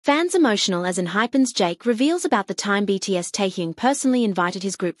Fans emotional as ENHYPEN's Jake reveals about the time BTS Taehyung personally invited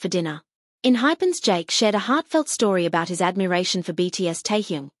his group for dinner. ENHYPEN's Jake shared a heartfelt story about his admiration for BTS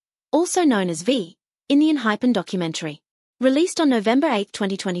Taehyung, also known as V, in the ENHYPEN documentary. Released on November 8,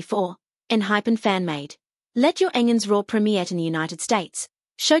 2024, ENHYPEN fan-made Let Your Engens Raw premiered in the United States,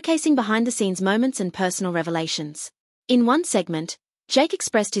 showcasing behind-the-scenes moments and personal revelations. In one segment, Jake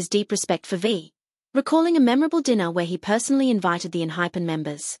expressed his deep respect for V, recalling a memorable dinner where he personally invited the ENHYPEN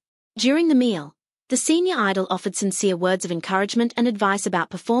members. During the meal, the senior idol offered sincere words of encouragement and advice about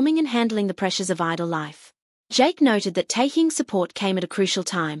performing and handling the pressures of idol life. Jake noted that Taehyung's support came at a crucial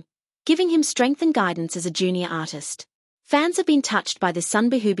time, giving him strength and guidance as a junior artist. Fans have been touched by this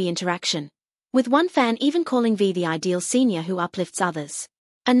Sunbihubi interaction, with one fan even calling V the ideal senior who uplifts others.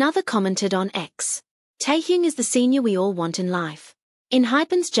 Another commented on X, "Taehyung is the senior we all want in life."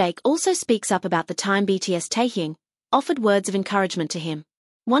 ENHYPEN's Jake also speaks up about the time BTS Taehyung offered words of encouragement to him.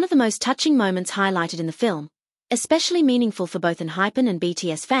 One of the most touching moments highlighted in the film, especially meaningful for both ENHYPEN and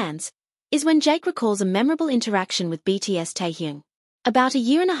BTS fans, is when Jake recalls a memorable interaction with BTS Taehyung. About a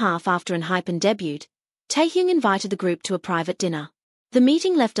year and a half after ENHYPEN debuted, Taehyung invited the group to a private dinner. The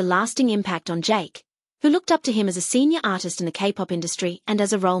meeting left a lasting impact on Jake, who looked up to him as a senior artist in the K-pop industry and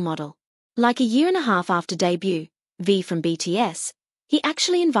as a role model. Like a year and a half after debut, V from BTS, he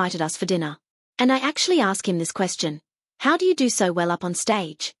actually invited us for dinner. And I actually asked him this question: how do you do so well up on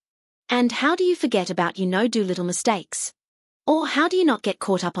stage? And how do you forget about do little mistakes? Or how do you not get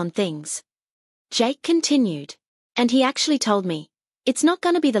caught up on things? Jake continued. And he actually told me, it's not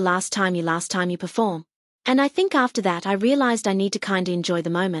gonna be the last time you perform. And I think after that I realized I need to kinda enjoy the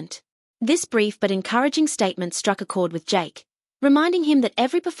moment. This brief but encouraging statement struck a chord with Jake, reminding him that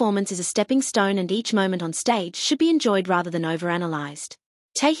every performance is a stepping stone and each moment on stage should be enjoyed rather than overanalyzed.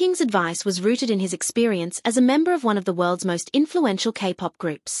 Taehyung's advice was rooted in his experience as a member of one of the world's most influential K-pop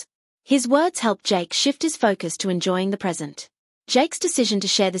groups. His words helped Jake shift his focus to enjoying the present. Jake's decision to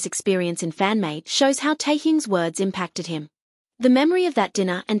share this experience in Fanmade shows how Taehyung's words impacted him. The memory of that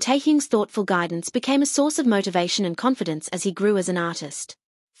dinner and Taehyung's thoughtful guidance became a source of motivation and confidence as he grew as an artist.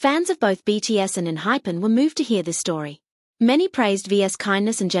 Fans of both BTS and ENHYPEN were moved to hear this story. Many praised V's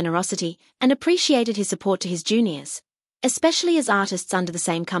kindness and generosity and appreciated his support to his juniors, especially as artists under the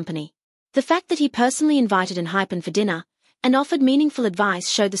same company. The fact that he personally invited ENHYPEN for dinner and offered meaningful advice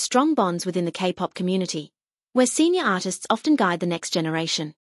showed the strong bonds within the K-pop community, where senior artists often guide the next generation.